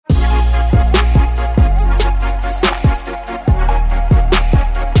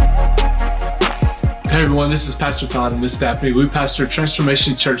this is Pastor Todd and Miss Daphne. We pastor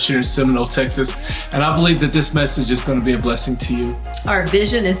Transformation Church here in Seminole, Texas, and I believe that this message is going to be a blessing to you. Our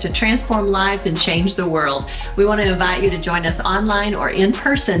vision is to transform lives and change the world. We want to invite you to join us online or in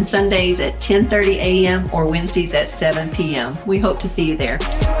person Sundays at 10:30 a.m. or Wednesdays at 7 p.m. We hope to see you there.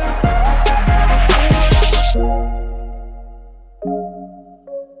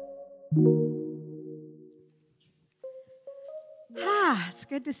 It's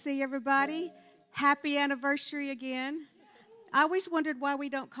good to see everybody. Happy anniversary again. I always wondered why we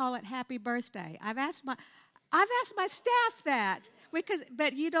don't call it happy birthday. I've asked my staff that,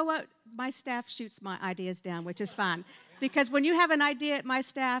 but you know what? My staff shoots my ideas down, which is fine. Because when you have an idea at my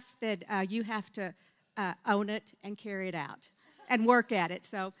staff, then you have to own it and carry it out and work at it.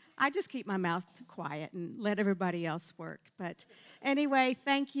 So I just keep my mouth quiet and let everybody else work. But anyway,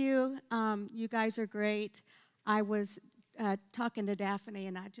 thank you. You guys are great. I was talking to Daphne,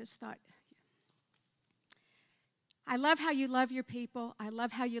 and I just thought, I love how you love your people. I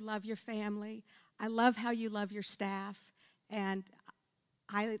love how you love your family. I love how you love your staff, and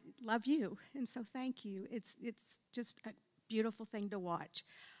I love you, and so thank you. It's just a beautiful thing to watch.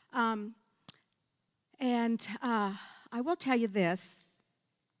 I will tell you this.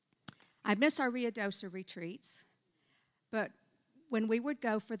 I miss our Rio Dosa retreats, but when we would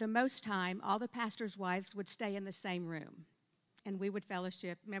go, for the most time, all the pastors' wives would stay in the same room, and we would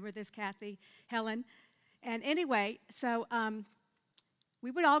fellowship. Remember this, Kathy, Helen? And anyway, so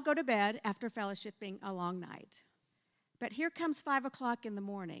we would all go to bed after fellowshipping a long night. But here comes 5 o'clock in the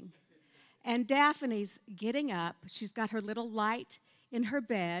morning, and Daphne's getting up. She's got her little light in her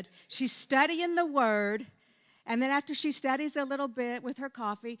bed. She's studying the Word, and then after she studies a little bit with her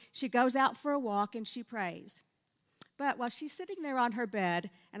coffee, she goes out for a walk and she prays. But while she's sitting there on her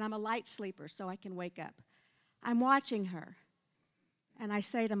bed, and I'm a light sleeper so I can wake up, I'm watching her, and I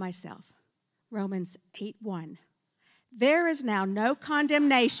say to myself, Romans 8:1, there is now no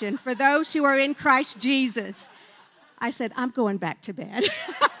condemnation for those who are in Christ Jesus. I said, I'm going back to bed.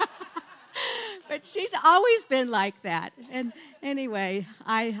 But she's always been like that. And anyway,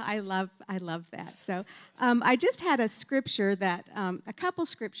 I love that. So I just had a scripture that, a couple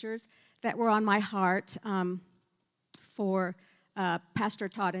scriptures that were on my heart for Pastor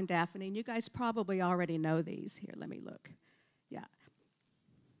Todd and Daphne. And you guys probably already know these. Here, let me look. Yeah.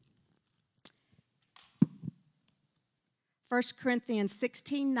 1 Corinthians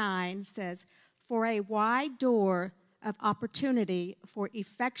 16:9 says, for a wide door of opportunity for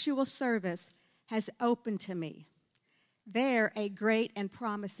effectual service has opened to me. There a great and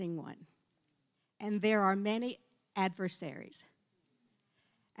promising one, and there are many adversaries.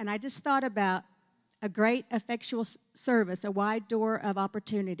 And I just thought about a great effectual service, a wide door of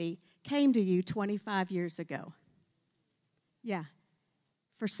opportunity came to you 25 years ago. Yeah,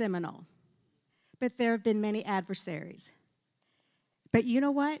 for Seminole. But there have been many adversaries. But you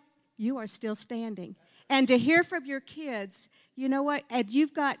know what? You are still standing. And to hear from your kids, you know what? And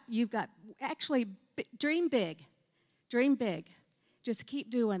you've got actually, dream big. Dream big. Just keep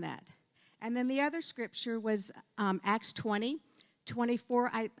doing that. And then the other scripture was Acts 20:24.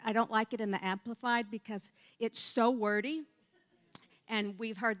 I don't like it in the Amplified because it's so wordy. And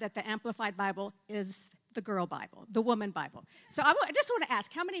we've heard that the Amplified Bible is the girl Bible, the woman Bible. So I just want to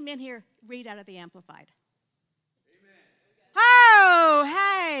ask, how many men here read out of the Amplified? Oh,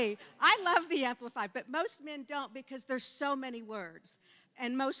 hey, I love the Amplified, but most men don't because there's so many words,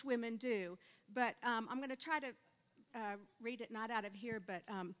 and most women do. But I'm going to try to read it not out of here, but,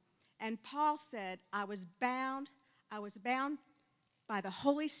 and Paul said, I was bound by the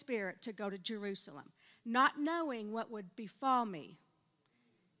Holy Spirit to go to Jerusalem, not knowing what would befall me.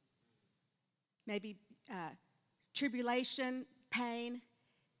 Maybe tribulation, pain.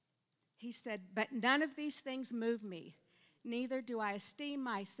 He said, but none of these things move me. Neither do I esteem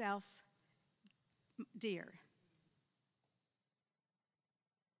myself dear.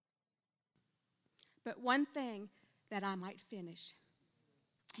 But one thing that I might finish,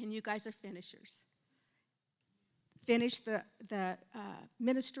 and you guys are finishers, finish the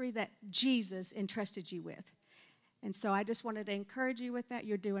ministry that Jesus entrusted you with. And so I just wanted to encourage you with that.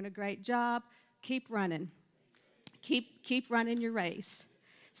 You're doing a great job. Keep running. Keep running your race.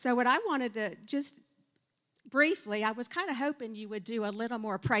 So what I wanted to just briefly, I was kind of hoping you would do a little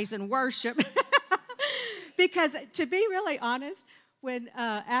more praise and worship. Because to be really honest, when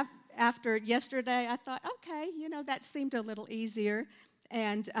after yesterday, I thought, okay, that seemed a little easier.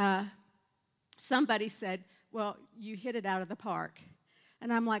 And somebody said, well, you hit it out of the park.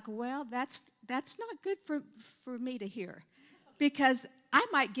 And I'm like, well, that's not good for me to hear. Because I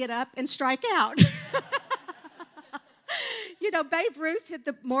might get up and strike out. You know, Babe Ruth hit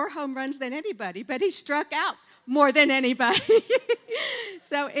more home runs than anybody, but he struck out more than anybody.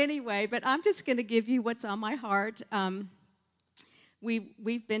 So anyway, but I'm just going to give you what's on my heart.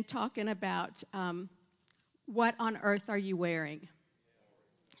 We've been talking about what on earth are you wearing?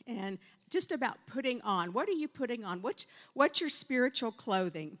 And just about putting on. What are you putting on? What's your spiritual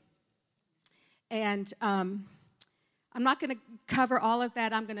clothing? And I'm not going to cover all of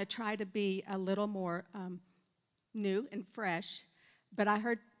that. I'm going to try to be a little more new and fresh. But I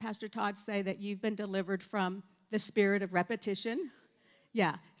heard Pastor Todd say that you've been delivered from the spirit of repetition.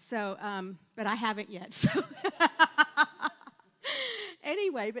 Yeah, so, but I haven't yet. So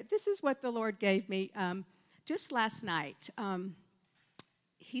anyway, but this is what the Lord gave me just last night.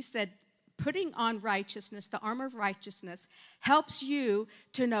 He said, putting on righteousness, the armor of righteousness, helps you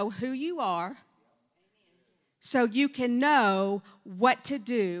to know who you are so you can know what to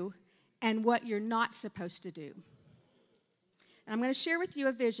do and what you're not supposed to do. And I'm going to share with you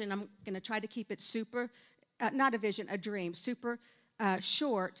a vision. I'm going to try to keep it super, not a vision, a dream, super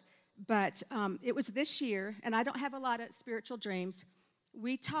short. But it was this year, and I don't have a lot of spiritual dreams.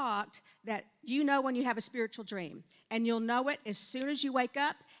 We talked that you know when you have a spiritual dream, and you'll know it as soon as you wake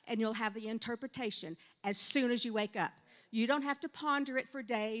up, and you'll have the interpretation as soon as you wake up. You don't have to ponder it for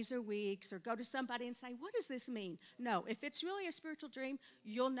days or weeks or go to somebody and say, what does this mean? No, if it's really a spiritual dream,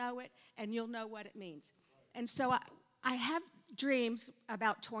 you'll know it, and you'll know what it means. And so I have dreams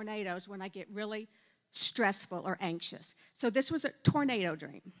about tornadoes when I get really stressful or anxious. So this was a tornado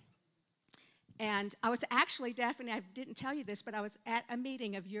dream. And I was actually, Daphne, I didn't tell you this, but I was at a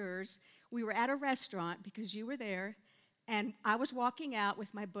meeting of yours. We were at a restaurant because you were there, and I was walking out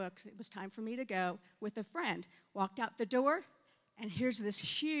with my books. It was time for me to go with a friend. Walked out the door, and here's this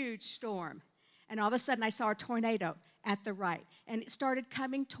huge storm. And all of a sudden, I saw a tornado at the right, and it started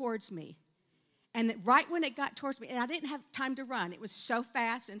coming towards me. And right when it got towards me, and I didn't have time to run. It was so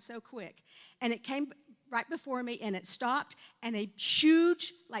fast and so quick. And it came right before me, and it stopped, and a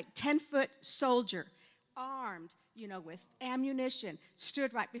huge, like 10-foot soldier, armed, you know, with ammunition,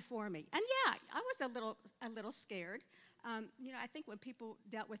 stood right before me. And yeah, I was a little scared. You know, I think when people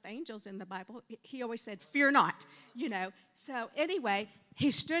dealt with angels in the Bible, he always said, fear not, you know. So anyway, he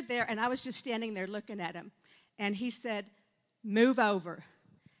stood there, and I was just standing there looking at him. And he said, move over.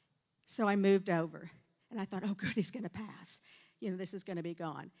 So I moved over, and I thought, oh, good, he's going to pass. You know, this is going to be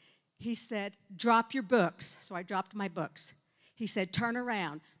gone. He said, drop your books. So I dropped my books. He said, turn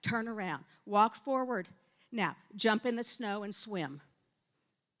around, walk forward. Now, jump in the snow and swim.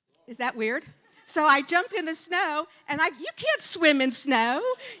 Is that weird? So I jumped in the snow, and you can't swim in snow,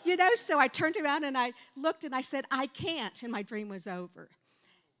 you know. So I turned around, and I looked, and I said, I can't, and my dream was over.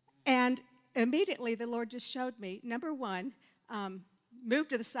 And immediately the Lord just showed me, number one, move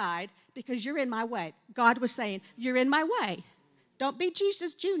to the side because you're in my way. God was saying, you're in my way. Don't be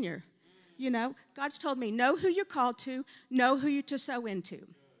Jesus Jr. You know, God's told me, know who you're called to, know who you're to sow into.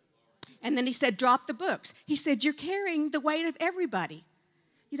 And then he said, drop the books. He said, you're carrying the weight of everybody.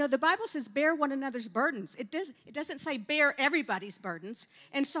 You know, the Bible says bear one another's burdens. It doesn't say bear everybody's burdens.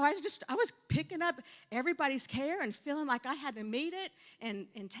 And so I was picking up everybody's care and feeling like I had to meet it and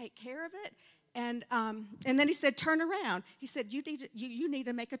take care of it. And then he said, turn around. He said, you need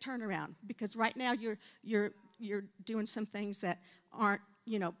to make a turnaround because right now you're doing some things that aren't,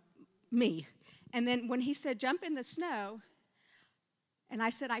 you know, me. And then when he said, jump in the snow, and I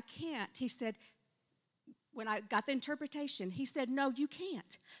said, I can't. He said, when I got the interpretation, he said, no, you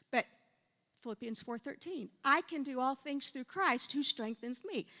can't. But Philippians 4:13, I can do all things through Christ who strengthens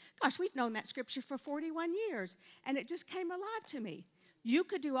me. Gosh, we've known that scripture for 41 years, and it just came alive to me. You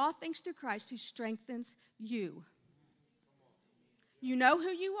could do all things through Christ who strengthens you. You know who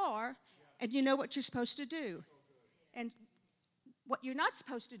you are, and you know what you're supposed to do. And what you're not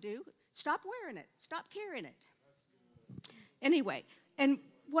supposed to do, stop wearing it. Stop carrying it. Anyway, and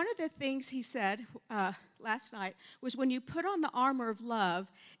one of the things he said last night was when you put on the armor of love,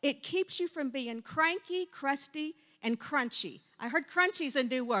 it keeps you from being cranky, crusty, and crunchy. I heard crunchy is a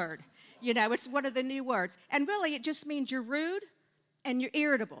new word. You know, it's one of the new words. And really, it just means you're rude and you're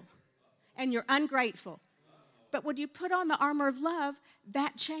irritable and you're ungrateful. But when you put on the armor of love,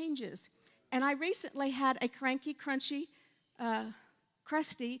 that changes. And I recently had a cranky, crunchy,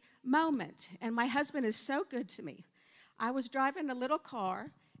 crusty moment. And my husband is so good to me. I was driving a little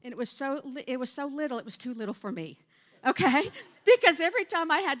car, and it was so little, it was too little for me, okay? Because every time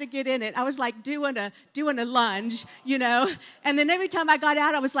I had to get in it, I was like doing a lunge, you know? And then every time I got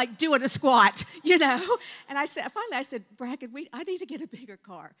out, I was like doing a squat, you know? And finally I said, Brad, I need to get a bigger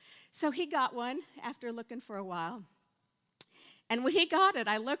car. So he got one after looking for a while. And when he got it,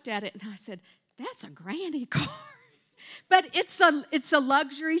 I looked at it, and I said, that's a granny car. But it's a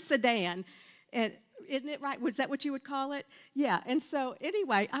luxury sedan. And isn't it right? Was that what you would call it? Yeah. And so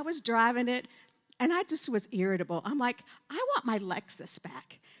anyway, I was driving it, and I just was irritable. I'm like, I want my Lexus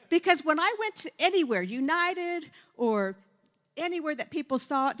back. Because when I went to anywhere, United or anywhere that people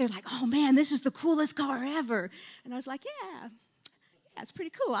saw it, they're like, oh, man, this is the coolest car ever. And I was like, yeah, it's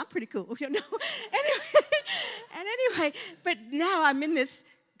pretty cool. I'm pretty cool, you know. Anyway, but now I'm in this,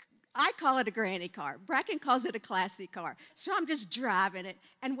 I call it a granny car. Bracken calls it a classy car. So I'm just driving it.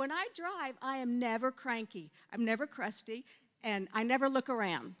 And when I drive, I am never cranky. I'm never crusty, and I never look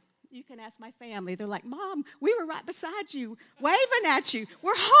around. You can ask my family. They're like, Mom, we were right beside you, waving at you.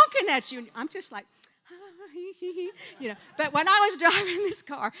 We're honking at you. And I'm just like, you know. But when I was driving this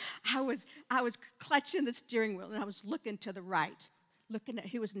car, I was clutching the steering wheel, and I was looking to the right, looking at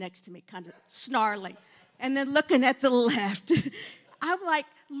who was next to me, kind of snarling, and then looking at the left. I'm like,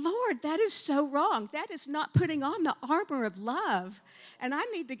 Lord, that is so wrong. That is not putting on the armor of love. And I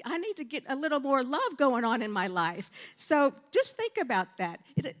need to get a little more love going on in my life. So just think about that.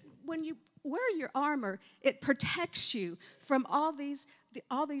 When you wear your armor, it protects you from all these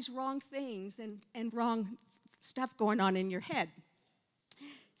wrong things and wrong stuff going on in your head.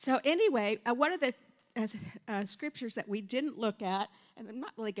 So anyway, one of the scriptures that we didn't look at, and I'm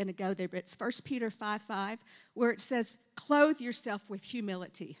not really going to go there, but it's 1 Peter 5:5, where it says, clothe yourself with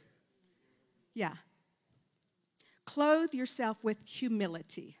humility. Yeah. Clothe yourself with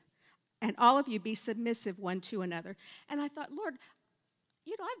humility. And all of you be submissive one to another. And I thought, Lord,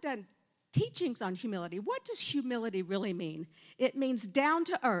 you know, I've done teachings on humility. What does humility really mean? It means down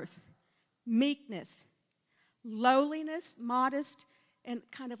to earth, meekness, lowliness, modest, and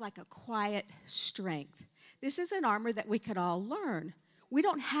kind of like a quiet strength. This is an armor that we could all learn. We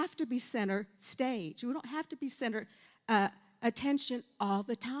don't have to be center stage. We don't have to be center attention all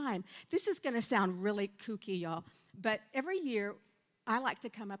the time. This is going to sound really kooky, y'all, but every year I like to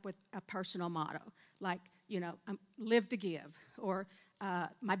come up with a personal motto, like, you know, live to give, or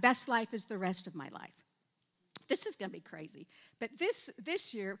my best life is the rest of my life. This is going to be crazy. But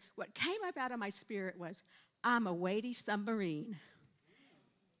this year, what came up out of my spirit was, I'm a weighty submarine.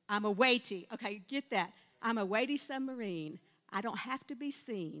 I'm a weighty. Okay, get that. I'm a weighty submarine. I don't have to be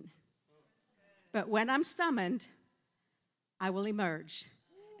seen. But when I'm summoned, I will emerge,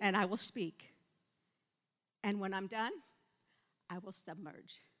 and I will speak. And when I'm done, I will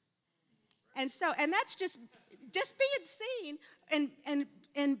submerge. And that's just being seen, and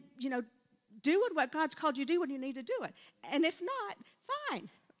you know, doing what God's called you to do when you need to do it. And if not,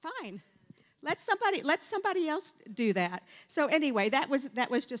 fine. Let somebody else do that. So anyway, that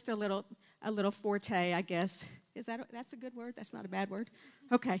was just a little forte, I guess. That's a good word? That's not a bad word?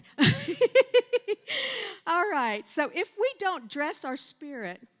 Okay. All right. So if we don't dress our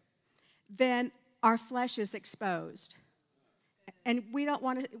spirit, then our flesh is exposed. And we don't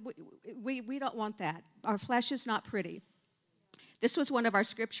want that. Our flesh is not pretty. This was one of our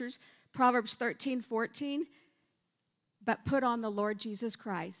scriptures, Proverbs 13:14. But put on the Lord Jesus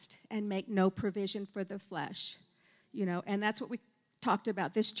Christ and make no provision for the flesh. You know, and that's what we talked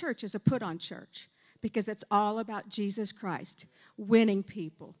about. This church is a put-on church because it's all about Jesus Christ, winning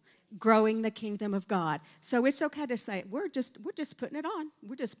people, growing the kingdom of God. So it's okay to say, we're just putting it on.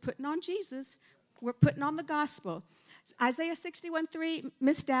 We're just putting on Jesus. We're putting on the gospel. Isaiah 61:3,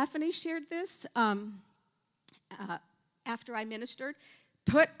 Miss Daphne shared this after I ministered.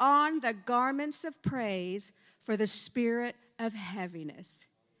 Put on the garments of praise for the spirit of heaviness.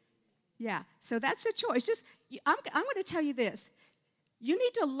 Yeah, so that's a choice. I'm going to tell you this. You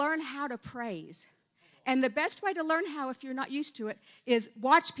need to learn how to praise. And the best way to learn how, if you're not used to it, is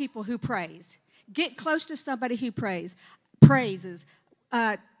watch people who praise. Get close to somebody who praises.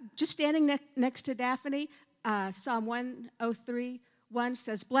 Just standing next to Daphne, Psalm 103:1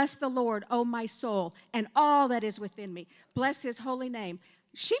 says, bless the Lord, O my soul, and all that is within me. Bless his holy name.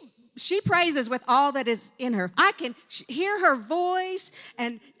 She praises with all that is in her. I can hear her voice,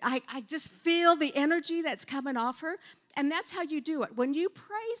 and I just feel the energy that's coming off her. And that's how you do it. When you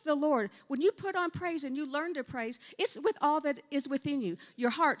praise the Lord, when you put on praise and you learn to praise, it's with all that is within you. Your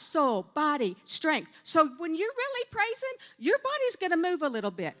heart, soul, body, strength. So when you're really praising, your body's going to move a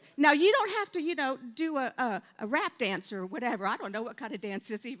little bit. Now, you don't have to, you know, do a rap dance or whatever. I don't know what kind of dance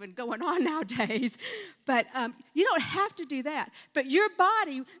is even going on nowadays. But you don't have to do that. But your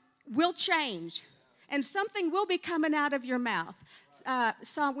body will change, and something will be coming out of your mouth.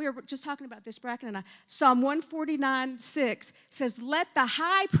 We were just talking about this, Bracken and I. Psalm 149:6 says, let the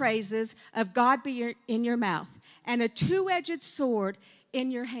high praises of God be in your mouth, and a two-edged sword in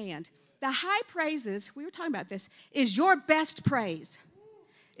your hand. The high praises, we were talking about this, is your best praise.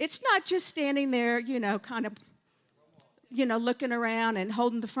 It's not just standing there, you know, kind of looking around and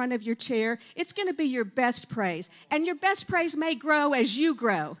holding the front of your chair. It's going to be your best praise. And your best praise may grow as you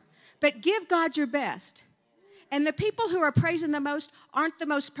grow. But give God your best. And the people who are praising the most aren't the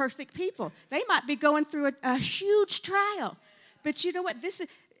most perfect people. They might be going through a huge trial. But you know what?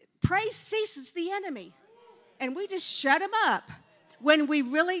 Praise ceases the enemy. And we just shut him up when we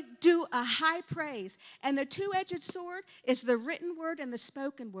really do a high praise. And the two-edged sword is the written word and the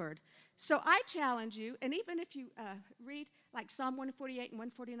spoken word. So I challenge you, and even if you read like Psalm 148 and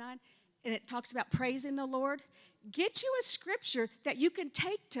 149, and it talks about praising the Lord, get you a scripture that you can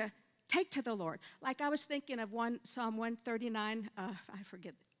take to the Lord. Like I was thinking of Psalm 139, I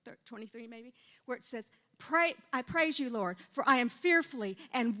forget, 23 maybe, where it says, I praise you, Lord, for I am fearfully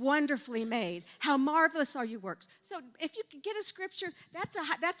and wonderfully made. How marvelous are your works. So if you can get a scripture,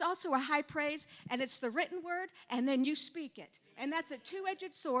 that's also a high praise, and it's the written word, and then you speak it. And that's a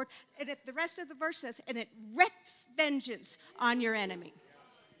two-edged sword, and the rest of the verse says, and it wreaks vengeance on your enemy.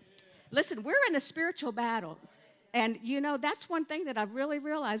 Listen, we're in a spiritual battle. And, that's one thing that I've really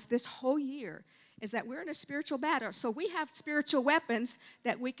realized this whole year is that we're in a spiritual battle. So we have spiritual weapons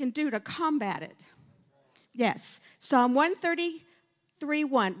that we can do to combat it. Yes. Psalm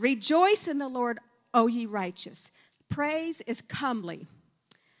 133:1. Rejoice in the Lord, O ye righteous. Praise is comely.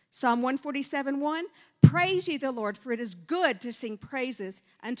 Psalm 147:1. Praise ye the Lord, for it is good to sing praises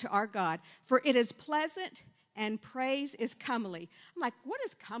unto our God. For it is pleasant and praise is comely. I'm like, what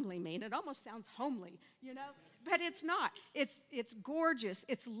does comely mean? It almost sounds homely, But it's not. It's gorgeous.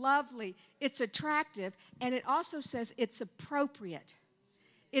 It's lovely. It's attractive. And it also says it's appropriate.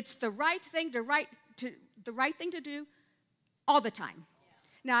 It's the right thing to do all the time.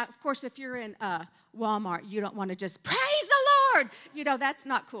 Now, of course, if you're in Walmart, you don't want to just praise the Lord. That's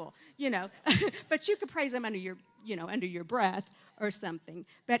not cool. But you could praise Him under your breath or something.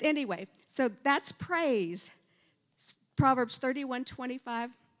 But anyway, so that's praise. Proverbs 31:25.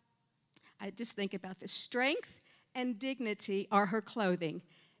 I just think about this. Strength and dignity are her clothing,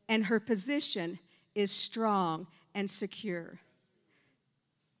 and her position is strong and secure.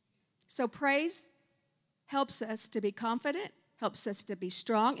 So praise helps us to be confident, helps us to be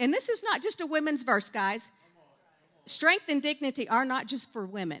strong. And this is not just a women's verse, guys. Strength and dignity are not just for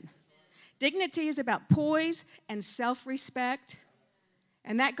women. Dignity is about poise and self-respect,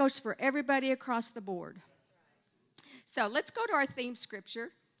 and that goes for everybody across the board. So let's go to our theme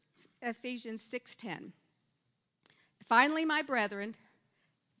scripture, Ephesians 6:10. Finally, my brethren,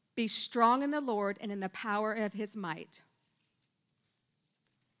 be strong in the Lord and in the power of His might.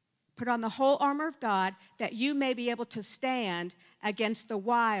 Put on the whole armor of God that you may be able to stand against the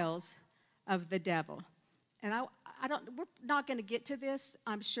wiles of the devil. And we're not going to get to this,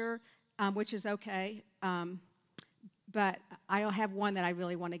 I'm sure, which is okay. But I have one that I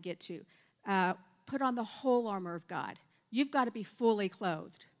really want to get to. Put on the whole armor of God. You've got to be fully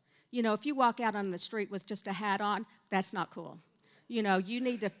clothed. If you walk out on the street with just a hat on, that's not cool. You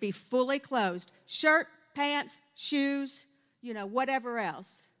need to be fully clothed. Shirt, pants, shoes, whatever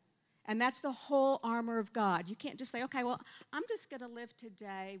else. And that's the whole armor of God. You can't just say, okay, well, I'm just going to live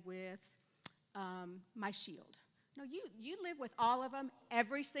today with my shield. No, you live with all of them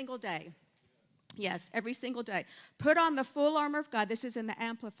every single day. Yes, every single day. Put on the full armor of God. This is in the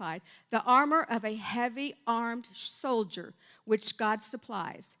Amplified. The armor of a heavy armed soldier, which God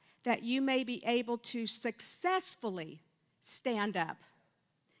supplies, that you may be able to successfully stand up.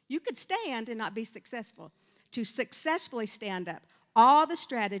 You could stand and not be successful. To successfully stand up. All the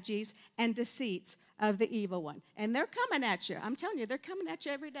strategies and deceits of the evil one. And they're coming at you. I'm telling you, they're coming at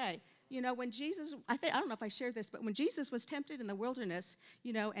you every day. When Jesus, I don't know if I shared this, but when Jesus was tempted in the wilderness,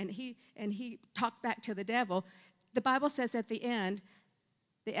 and he talked back to the devil, the Bible says at the end,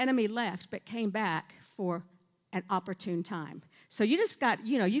 the enemy left but came back for an opportune time. So you just got,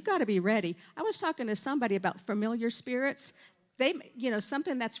 you got to be ready. I was talking to somebody about familiar spirits. They,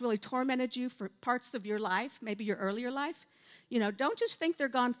 something that's really tormented you for parts of your life, maybe your earlier life. Don't just think they're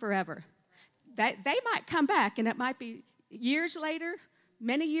gone forever. They might come back, and it might be years later,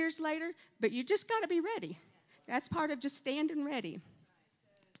 many years later, but you just got to be ready. That's part of just standing ready.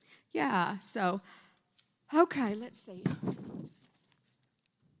 Yeah, so, okay, let's see.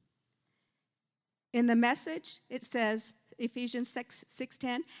 In the Message, it says, Ephesians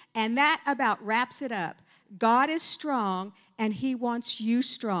 6:10, and that about wraps it up. God is strong, and He wants you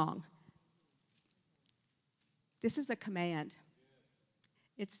strong. This is a command.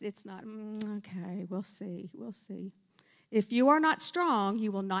 It's not, okay, we'll see. If you are not strong,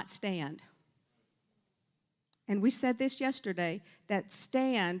 you will not stand. And we said this yesterday, that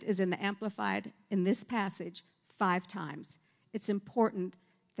stand is in the Amplified in this passage 5 times. It's important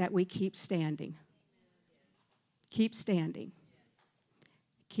that we keep standing. Keep standing.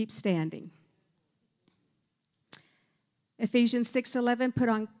 Keep standing. Ephesians 6:11, put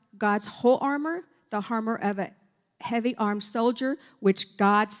on God's whole armor, the armor of a heavy armed soldier, which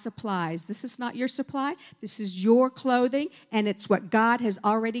God supplies. This is not your supply. This is your clothing, and it's what God has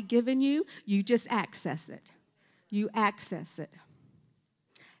already given you. You just access it. You access it.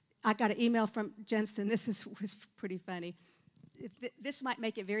 I got an email from Jensen. This was pretty funny. This might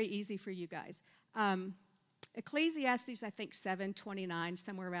make it very easy for you guys. Ecclesiastes, I think 7:29,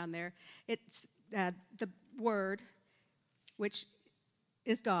 somewhere around there. It's the word, which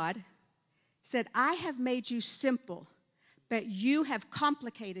is God, said, I have made you simple, but you have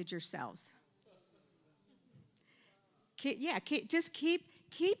complicated yourselves. Just keep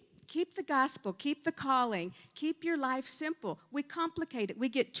the gospel, keep the calling, keep your life simple. We complicate it. We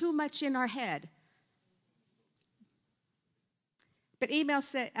get too much in our head. But email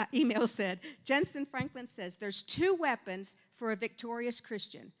said, Jensen Franklin says, there's 2 weapons for a victorious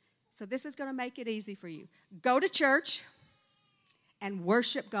Christian. So this is going to make it easy for you. Go to church and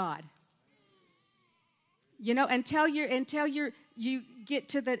worship God. You know, until you get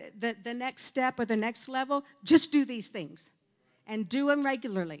to the next step or the next level, just do these things and do them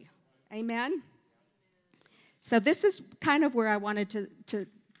regularly. Amen? So this is kind of where I wanted to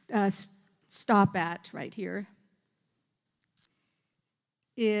stop at right here.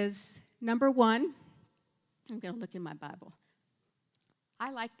 Is number 1, I'm going to look in my Bible. I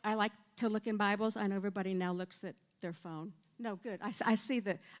like to look in Bibles. I know everybody now looks at their phone. No, good. I see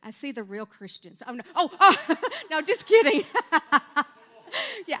the real Christians. No, just kidding.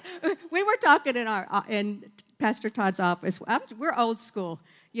 Yeah, we were talking in Pastor Todd's office. We're old school.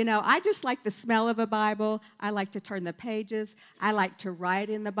 You know, I just like the smell of a Bible. I like to turn the pages. I like to write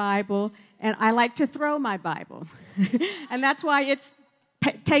in the Bible, and I like to throw my Bible, and that's why it's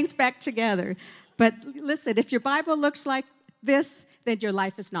taped back together. But listen, if your Bible looks like this, then your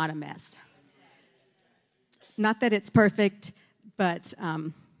life is not a mess. Not that it's perfect, but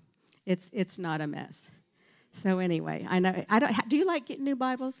it's not a mess. So anyway, I know. Do you like getting new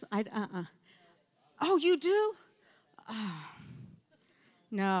Bibles? Oh, you do? Oh.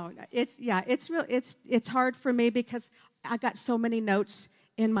 No, it's hard for me because I got so many notes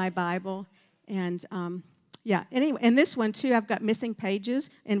in my Bible, and anyway, and this one too, I've got missing pages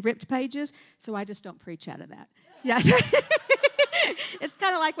and ripped pages, so I just don't preach out of that. Yeah. It's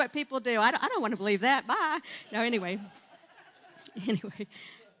kind of like what people do. I don't want to believe that. Bye. No, anyway.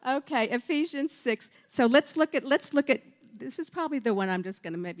 Okay, Ephesians 6. So let's look at, this is probably the one I'm just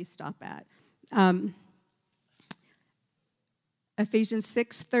going to maybe stop at. Ephesians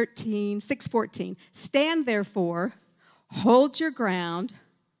 6:14. Stand therefore, hold your ground,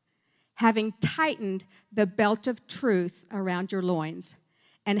 having tightened the belt of truth around your loins,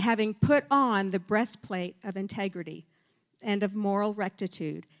 and having put on the breastplate of integrity and of moral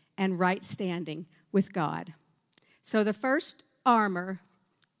rectitude and right standing with God. So the first armor,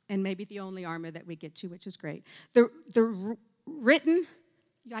 and maybe the only armor that we get to, which is great, the written,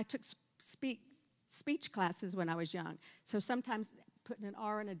 I took speech classes when I was young, so sometimes putting an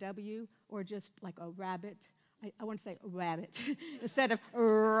R and a W, or just like a rabbit, I want to say rabbit instead of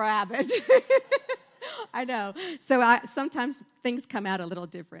rabbit. I know, so sometimes things come out a little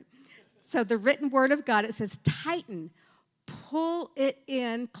different. So the written word of God, it says tighten, pull it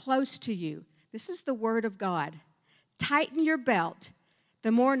in close to you. This is the word of God. Tighten your belt.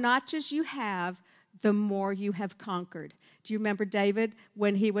 The more notches you have, the more you have conquered. Do you remember David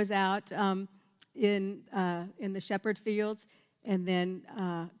when he was out in the shepherd fields and then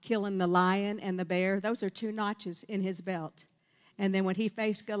killing the lion and the bear? Those are 2 notches in his belt. And then when he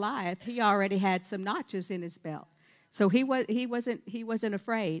faced Goliath, he already had some notches in his belt. So he wasn't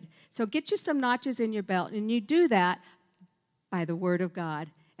afraid. So get you some notches in your belt, and you do that by the word of God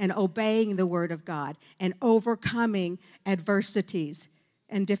and obeying the word of God and overcoming adversities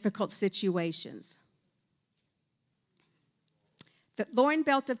and difficult situations. The loin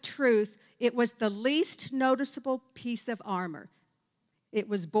belt of truth, it was the least noticeable piece of armor. It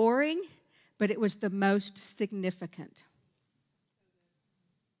was boring, but it was the most significant.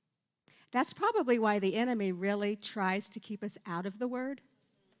 That's probably why the enemy really tries to keep us out of the word.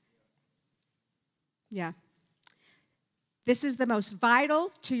 Yeah. This is the most vital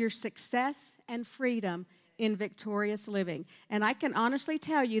to your success and freedom in victorious living. And I can honestly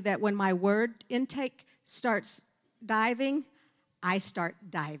tell you that when my word intake starts diving, I start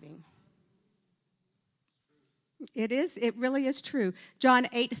diving. It really is true. John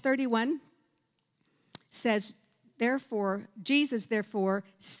 8:31 says, Jesus therefore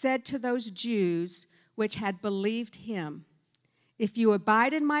said to those Jews which had believed him, if you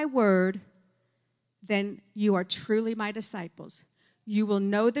abide in my word, then you are truly my disciples. You will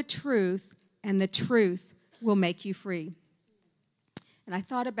know the truth, and the truth will make you free. And I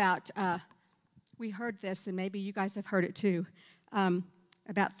thought about, we heard this, and maybe you guys have heard it too,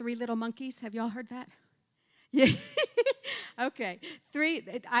 about three little monkeys. Have y'all heard that? Yeah. Okay.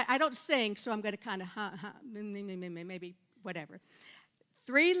 I don't sing, so I'm going to kind of, maybe whatever.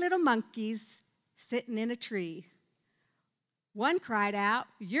 Three little monkeys sitting in a tree. One cried out,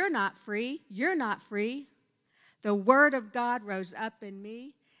 "You're not free, you're not free." The word of God rose up in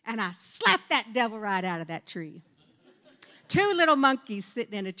me, and I slapped that devil right out of that tree. Two little monkeys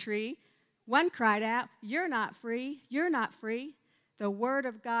sitting in a tree. One cried out, "You're not free, you're not free." The word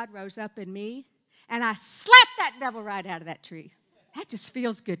of God rose up in me, and I slapped that devil right out of that tree. That just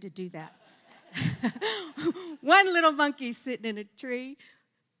feels good to do that. One little monkey sitting in a tree.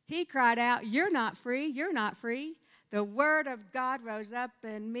 He cried out, "You're not free, you're not free." The word of God rose up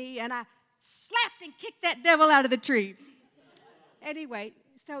in me, and I slapped and kicked that devil out of the tree. Anyway,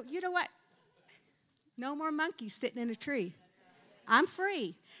 so you know what? No more monkeys sitting in a tree. I'm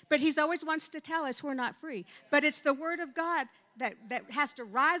free. But he always wants to tell us we're not free. But it's the word of God that has to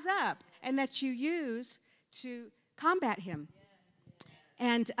rise up and that you use to combat him.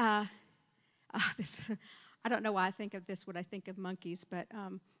 And I don't know why I think of this when I think of monkeys, but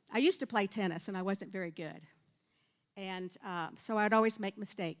I used to play tennis, and I wasn't very good. And so I'd always make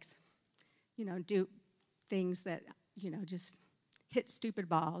mistakes, do things that, just hit stupid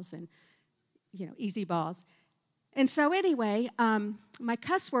balls and, easy balls. And so anyway, my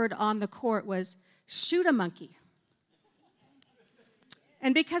cuss word on the court was, "Shoot a monkey."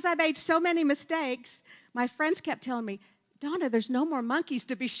 And because I made so many mistakes, my friends kept telling me, "Donna, there's no more monkeys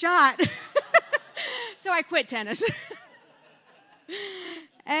to be shot." So I quit tennis.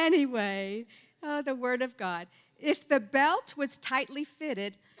 Anyway, the word of God. If the belt was tightly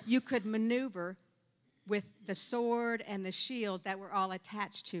fitted, you could maneuver with the sword and the shield that were all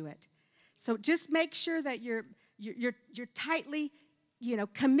attached to it. So just make sure that you're tightly,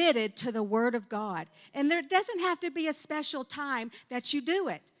 committed to the word of God. And there doesn't have to be a special time that you do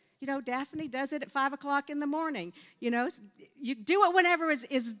it. Daphne does it at 5 o'clock in the morning. You do it whenever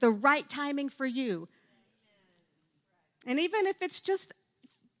is the right timing for you. And even if it's just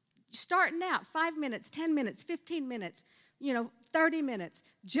starting out, 5 minutes, 10 minutes, 15 minutes, 30 minutes,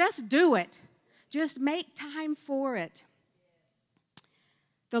 just do it. Just make time for it.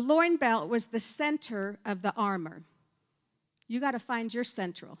 The loin belt was the center of the armor. You got to find your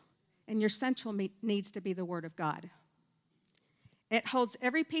central, and your central needs to be the word of God. It holds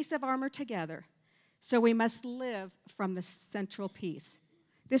every piece of armor together, so we must live from the central piece.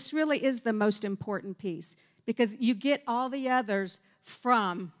 This really is the most important piece, because you get all the others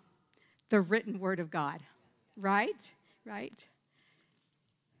from the written word of God, right? Right?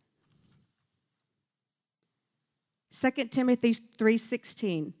 2 Timothy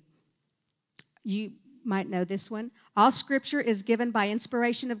 3:16. You might know this one. All scripture is given by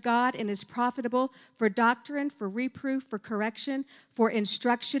inspiration of God and is profitable for doctrine, for reproof, for correction, for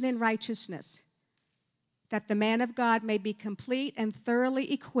instruction in righteousness, that the man of God may be complete and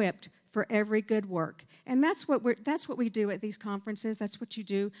thoroughly equipped for every good work. And that's what we do at these conferences. That's what you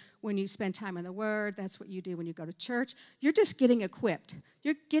do when you spend time in the Word. That's what you do when you go to church. You're just getting equipped.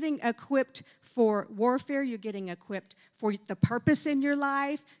 You're getting equipped for warfare. You're getting equipped for the purpose in your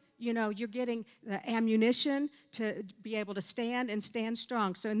life. You're getting the ammunition to be able to stand and stand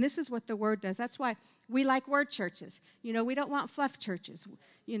strong. So, and this is what the Word does. That's why we like word churches. We don't want fluff churches.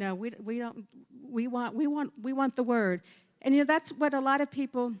 We want the Word. And that's what a lot of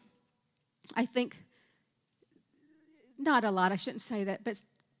people, I think, not a lot, I shouldn't say that, but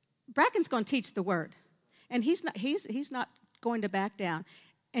Bracken's going to teach the word. And he's not going to back down.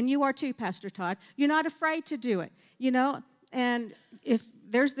 And you are too, Pastor Todd. You're not afraid to do it, and if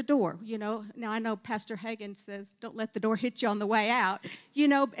there's the door, Now I know Pastor Hagen says, don't let the door hit you on the way out,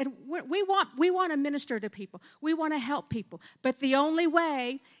 and we want to minister to people. We want to help people. But the only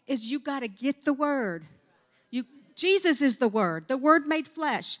way is you got to get the word. Jesus is the Word made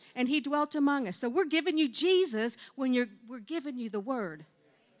flesh, and He dwelt among us. So we're giving you Jesus when we're giving you the Word.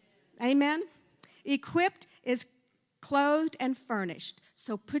 Amen? Equipped is clothed and furnished.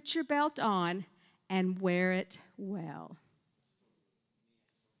 So put your belt on and wear it well.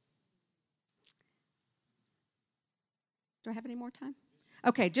 Do I have any more time?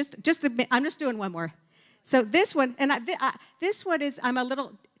 Okay, I'm just doing one more. So this one, and this one is, I'm a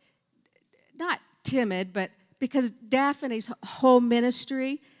little, not timid, but because Daphne's whole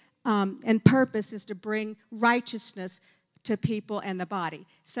ministry and purpose is to bring righteousness to people and the body.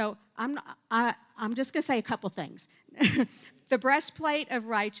 So I'm just going to say a couple things. The breastplate of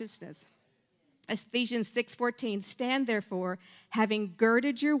righteousness. Ephesians 6:14, stand therefore, having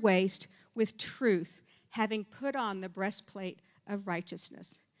girded your waist with truth, having put on the breastplate of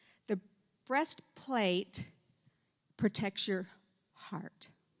righteousness. The breastplate protects your heart.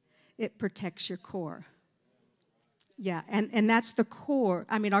 It protects your core. Yeah, and that's the core.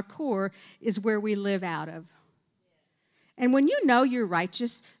 I mean, our core is where we live out of. And when you know you're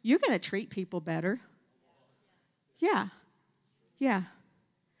righteous, you're going to treat people better. Yeah, yeah.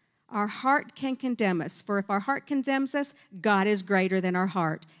 Our heart can condemn us, for if our heart condemns us, God is greater than our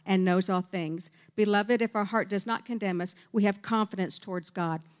heart and knows all things. Beloved, if our heart does not condemn us, we have confidence towards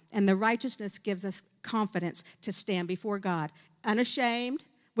God, and the righteousness gives us confidence to stand before God, unashamed,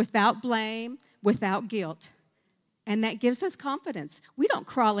 without blame, without guilt. And that gives us confidence. We don't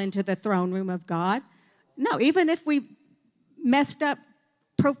crawl into the throne room of God. No, even if we messed up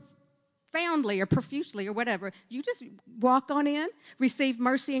profoundly or profusely or whatever, you just walk on in, receive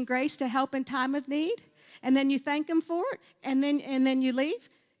mercy and grace to help in time of need, and then you thank Him for it, and then you leave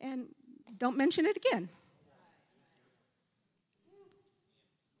and don't mention it again.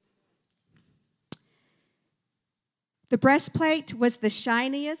 The breastplate was the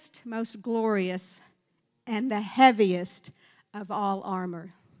shiniest, most glorious, and the heaviest of all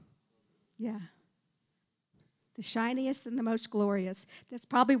armor. Yeah. The shiniest and the most glorious. That's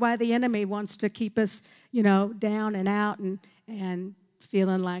probably why the enemy wants to keep us, down and out and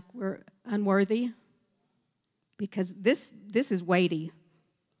feeling like we're unworthy. Because this is weighty.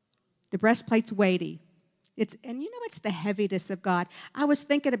 The breastplate's weighty. It's the heaviness of God. I was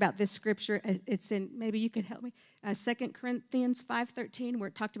thinking about this scripture. It's in, maybe you could help me, 2 Corinthians 5:13, where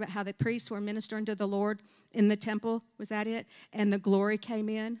it talked about how the priests were ministering to the Lord in the temple. Was that it? And the glory came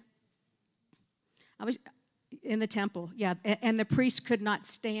in. I was in the temple, yeah. And the priest could not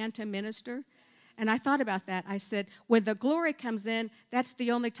stand to minister. And I thought about that. I said, when the glory comes in, that's the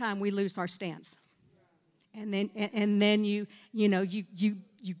only time we lose our stance. And then you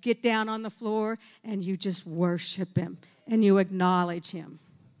get down on the floor and you just worship Him and you acknowledge Him.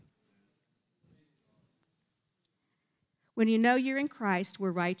 When you know you're in Christ,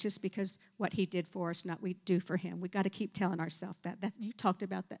 we're righteous because what He did for us, not we do for Him. We got to keep telling ourselves that. You talked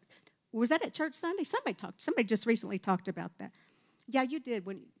about that. Was that at church Sunday? Somebody just recently talked about that. Yeah, you did.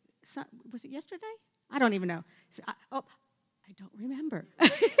 Was it yesterday? I don't even know. I don't remember.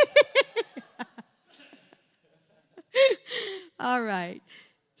 All right.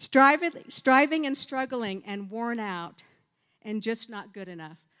 Striving and struggling and worn out and just not good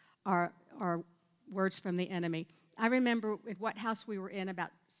enough are words from the enemy. I remember at what house we were in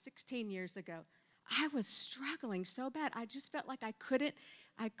about 16 years ago. I was struggling so bad. I just felt like I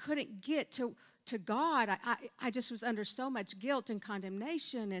couldn't get to God. I just was under so much guilt and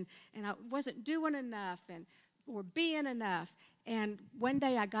condemnation, and I wasn't doing enough or being enough. And one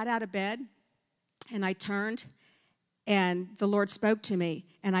day I got out of bed, and I turned, and the Lord spoke to me,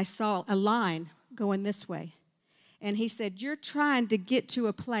 and I saw a line going this way. And He said, you're trying to get to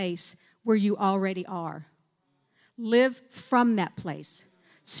a place where you already are. Live from that place.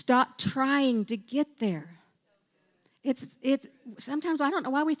 Stop trying to get there. It's sometimes I don't know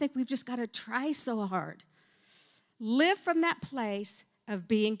why we think we've just got to try so hard. Live from that place of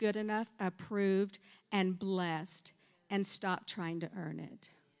being good enough, approved, and blessed, and stop trying to earn it.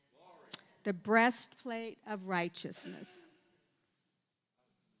 The breastplate of righteousness.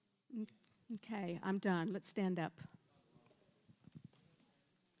 Okay, I'm done. Let's stand up.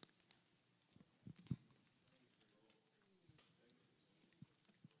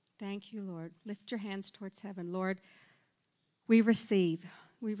 Thank you, Lord. Lift your hands towards heaven. Lord, we receive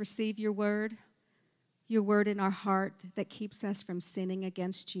your word in our heart that keeps us from sinning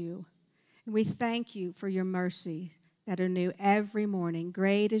against you. And we thank you for your mercy that are new every morning.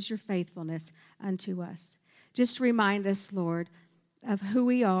 Great is your faithfulness unto us. Just remind us, Lord, of who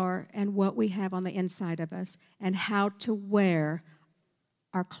we are and what we have on the inside of us and how to wear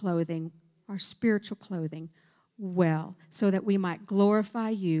our clothing, our spiritual clothing, well, so that we might glorify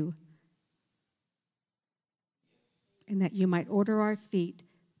you and that you might order our feet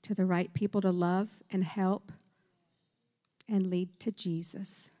to the right people to love and help and lead to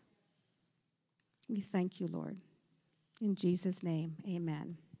Jesus. We thank you, Lord. In Jesus' name,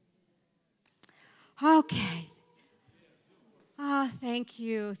 amen. Okay. Thank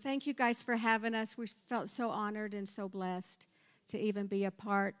you. Thank you guys for having us. We felt so honored and so blessed to even be a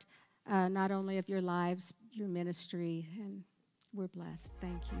part not only of your lives, your ministry, and we're blessed.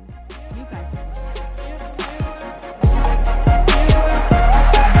 Thank you. You guys are blessed.